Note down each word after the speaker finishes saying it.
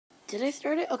Did I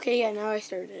start it? Okay, yeah, now I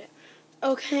started it.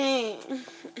 Okay.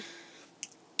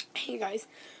 Hey guys,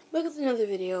 welcome to another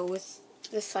video with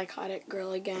this psychotic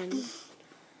girl again.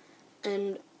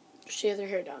 And she has her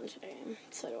hair down today.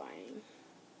 So do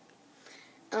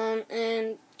I.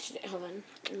 And today, hold on,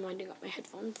 I'm winding up my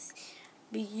headphones.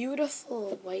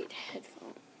 Beautiful white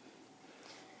headphones.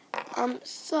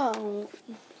 So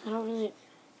I don't really.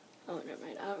 Oh, never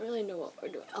mind. I don't really know what we're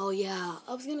doing. Oh yeah,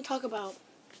 I was gonna talk about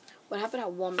what happened at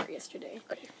Walmart yesterday.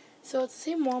 Okay. So it's the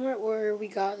same Walmart where we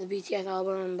got the BTS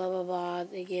album and blah blah blah.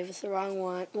 They gave us the wrong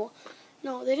one. Well,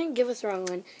 no, they didn't give us the wrong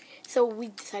one. So we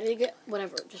decided to get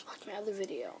whatever. Just watch my other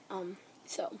video.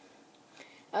 So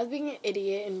I was being an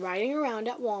idiot and riding around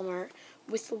at Walmart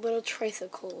with the little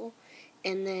tricycle,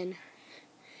 and then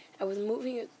I was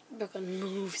moving it. Brooklyn,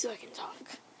 move so I can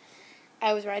talk.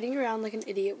 I was riding around like an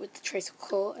idiot with the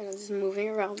tricycle, and I was just moving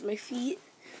around with my feet,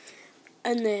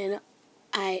 and then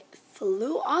I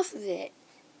flew off of it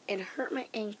and hurt my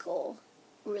ankle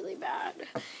really bad.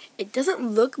 It doesn't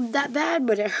look that bad,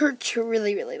 but it hurts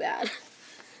really, really bad.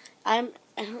 I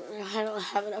don't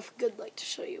have enough good light to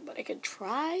show you, but I could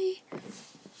try.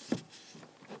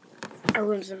 Our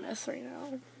room's a mess right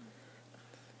now.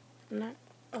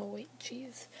 Oh wait,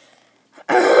 jeez.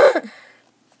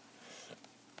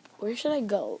 Where should I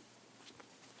go?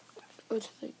 Go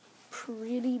to the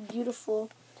pretty beautiful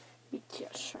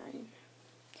BTS shrine.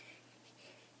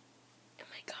 Oh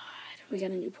my god, we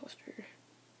got a new poster.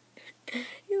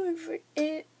 You look for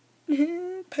it.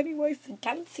 Pennywise the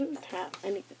dancing cat.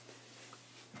 I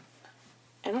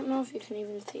don't know if you can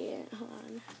even see it. Hold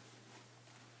on.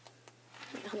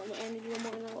 Wait, hold on, I need one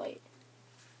more in the light.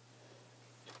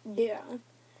 Yeah.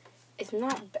 It's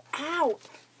not ow!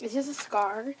 It's just a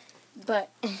scar,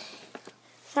 but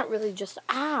it's not really just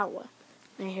ow.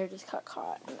 My hair just got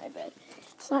caught in my bed.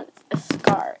 It's not a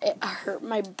scar. It hurt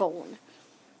my bone.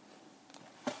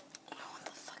 Oh, what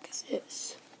the fuck is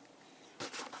this?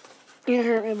 It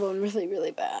hurt my bone really,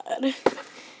 really bad.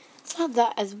 It's not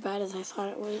that as bad as I thought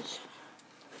it was.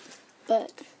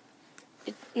 But,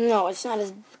 no, it's not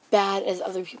as bad as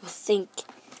other people think.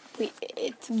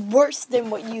 It's worse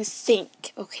than what you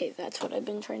think. Okay, that's what I've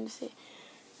been trying to say.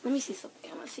 Let me see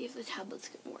something. I want to see if the tablets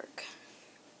can work.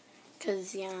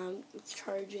 Because, yeah, it's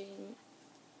charging.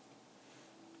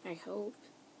 I hope.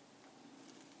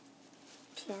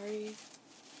 Sorry.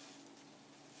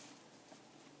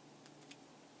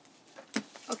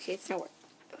 Okay, it's not working.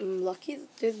 I'm lucky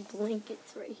that there's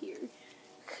blankets right here.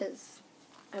 Because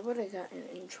I would have gotten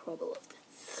in trouble if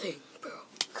that thing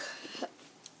broke.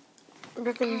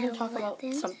 We're going to talk about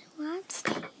something. What's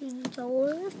the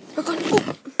We're going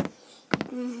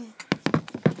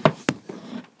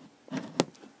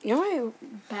You know my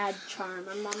bad charm.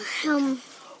 My mom's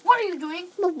what are you doing?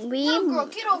 Little girl,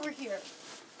 get over here.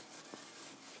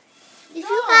 Is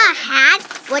you a hat?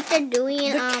 What they're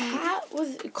doing? The cat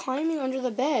was climbing under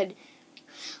the bed.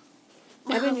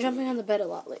 I've been jumping on the bed a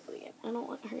lot lately. I don't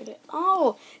want to hurt it.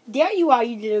 Oh, there you are,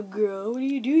 you little girl. What are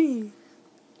you doing?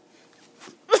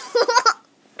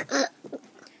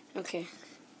 Okay.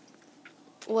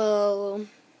 Well,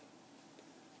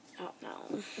 oh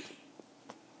no.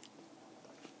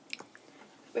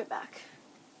 We're back.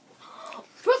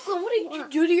 Brooklyn, what did you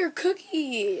do to your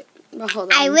cookie? Oh,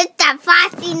 hold on. I whipped that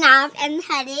frosting off and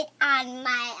had it on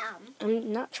my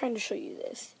I'm not trying to show you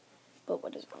this, but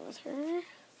what is wrong with her?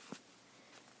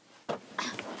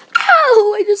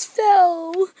 Ow! I just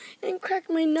fell and cracked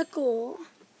my knuckle,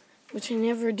 which I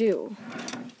never do,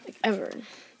 like ever.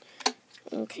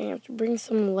 Okay, I have to bring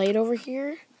some light over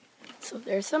here. So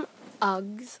there's some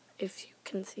Uggs, if you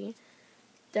can see.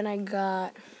 Then I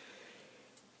got.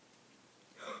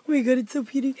 Oh my god, it's so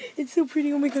pretty. It's so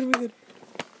pretty. Oh my god, oh my god.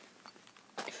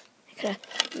 I gotta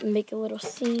make a little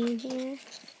scene here.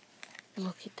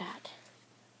 Look at that.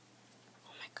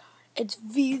 Oh my god. It's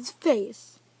V's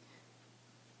face.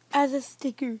 As a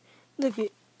sticker. Look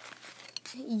at.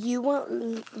 You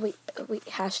want. Wait.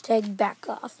 Hashtag back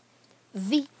off.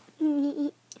 V.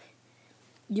 You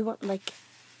want like.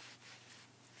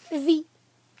 V.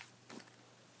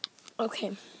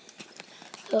 Okay.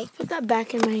 So let's put that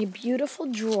back in my beautiful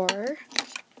drawer.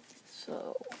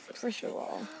 So, first of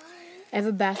all, I have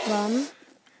a bath bomb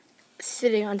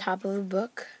sitting on top of a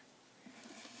book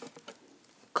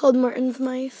called Martin's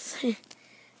Mice. I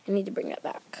need to bring that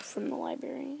back from the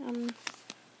library.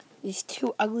 These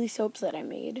two ugly soaps that I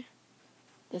made.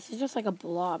 This is just like a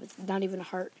blob. It's not even a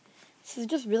heart. This is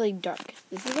just really dark.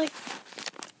 This is like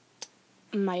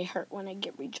my heart when I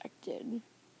get rejected.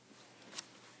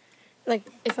 Like,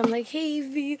 if I'm like, hey,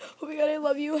 V, oh my god, I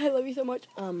love you so much.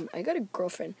 I got a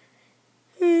girlfriend.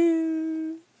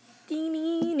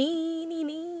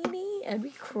 I'd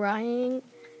be crying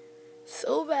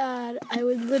so bad. I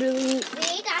would literally...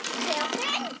 We got the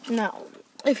girlfriend? No.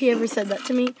 If he ever said that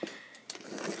to me,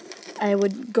 I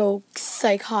would go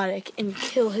psychotic and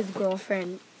kill his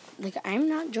girlfriend. Like, I'm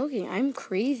not joking. I'm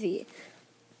crazy.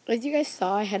 As you guys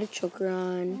saw, I had a choker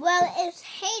on. Well, it's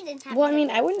Hayden. Well, I mean,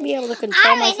 I wouldn't be able to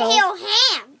control myself. I would kill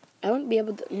him. I wouldn't be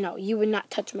able to... No, you would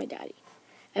not touch my daddy.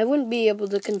 I wouldn't be able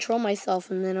to control myself,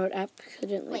 and then I would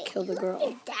accidentally kill the girl.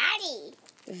 Who's your daddy?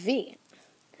 V.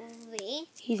 V?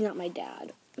 He's not my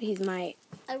dad. He's my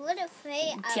I would have said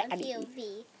I would daddy. kill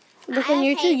V. Look, and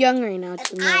you're too young right now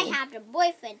to know. I have a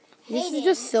boyfriend. This Hayden is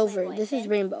just silver. my This is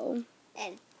boyfriend. rainbow.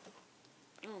 And,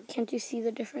 Can't you see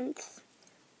the difference?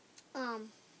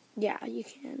 Yeah, you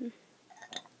can.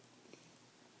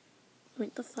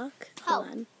 What the fuck? Hold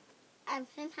on.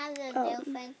 him have a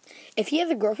girlfriend. If he has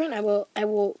a girlfriend, I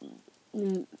will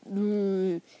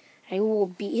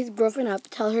beat his girlfriend up,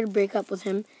 tell her to break up with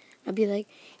him. I'll be like,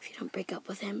 if you don't break up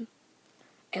with him,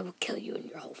 I will kill you and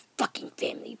your whole fucking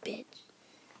family, bitch.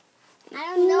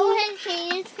 I don't know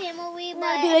his family, but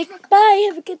I'd be like, bye,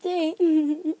 have a good day.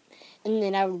 And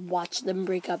then I would watch them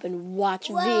break up and watch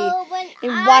V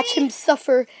and watch him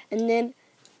suffer. And then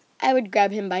I would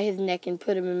grab him by his neck and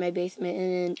put him in my basement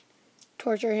and then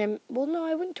torture him. Well, no,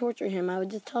 I wouldn't torture him. I would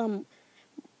just tell him,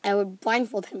 I would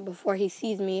blindfold him before he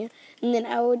sees me. And then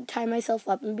I would tie myself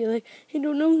up and be like, I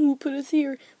don't know who put us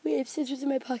here. We have scissors in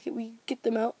my pocket. We get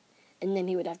them out. And then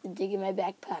he would have to dig in my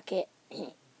back pocket.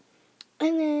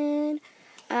 And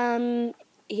then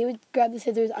he would grab the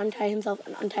scissors, untie himself,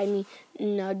 and untie me.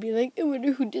 And I'd be like, I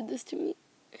wonder who did this to me.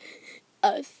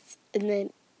 Us. And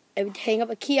then I would hang up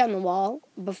a key on the wall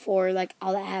before, like,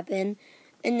 all that happened.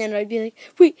 And then I'd be like,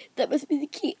 wait, that must be the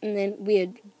key. And then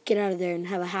we'd get out of there and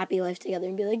have a happy life together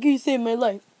and be like, you saved my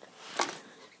life.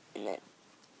 And then,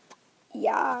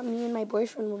 yeah, me and my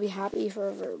boyfriend will be happy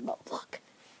forever. But look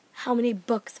how many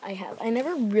books I have. I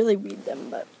never really read them,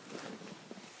 but...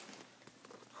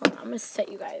 Hold on, I'm going to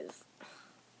set you guys.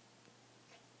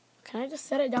 Can I just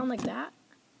set it down like that?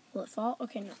 Will it fall?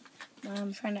 Okay, no. Now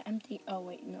I'm trying to empty... Oh,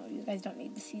 wait, no, you guys don't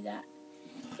need to see that.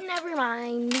 Never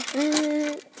mind.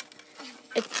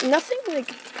 It's nothing,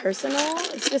 like, personal.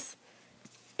 It's just...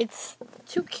 It's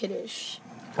too kiddish.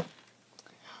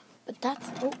 But that's...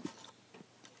 Oh.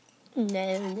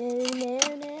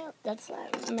 No. That's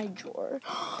not my drawer.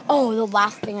 Oh, the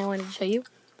last thing I wanted to show you.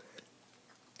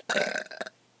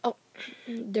 Oh.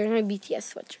 There's my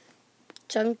BTS sweatshirt.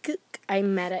 Jungkook.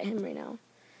 I'm mad at him right now.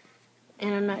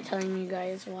 And I'm not telling you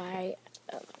guys why.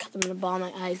 Because I'm going to bawl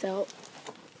my eyes out.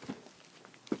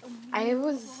 I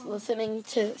was listening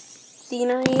to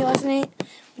Scenery last night,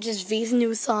 which is V's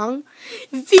new song.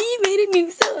 V made a new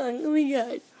song. Oh my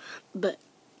god. But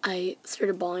I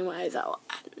started bawling my eyes out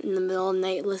in the middle of the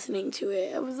night listening to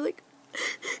it. I was like,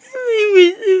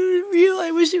 it was real.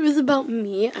 I wish it was about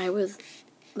me. I was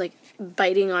like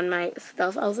biting on my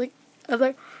stuff. I was like,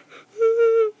 and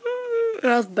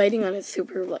I was biting on it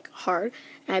super like hard,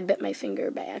 and I bit my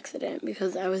finger by accident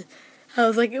because I was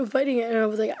like biting it, and I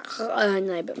was like, and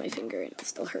then I bit my finger, and it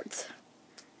still hurts.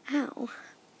 Ow.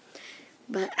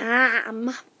 But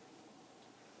come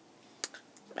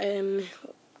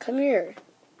here.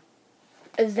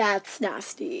 That's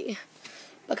nasty.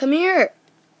 But come here.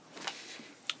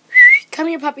 Come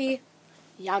here, puppy.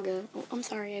 Yaga. Oh, I'm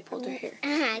sorry, I pulled her hair.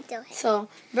 So,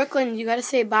 Brooklyn, you gotta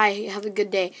say bye. Have a good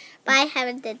day. Bye, have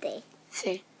a good day.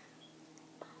 Say.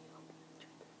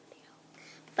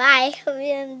 Bye, hope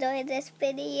you enjoyed this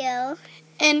video.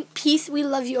 And peace, we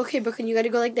love you. Okay, Brooklyn, you gotta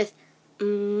go like this.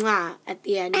 Mwah, at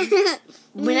the end.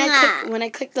 When I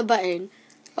click the button.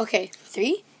 Okay,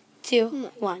 3,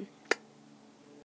 2, 1.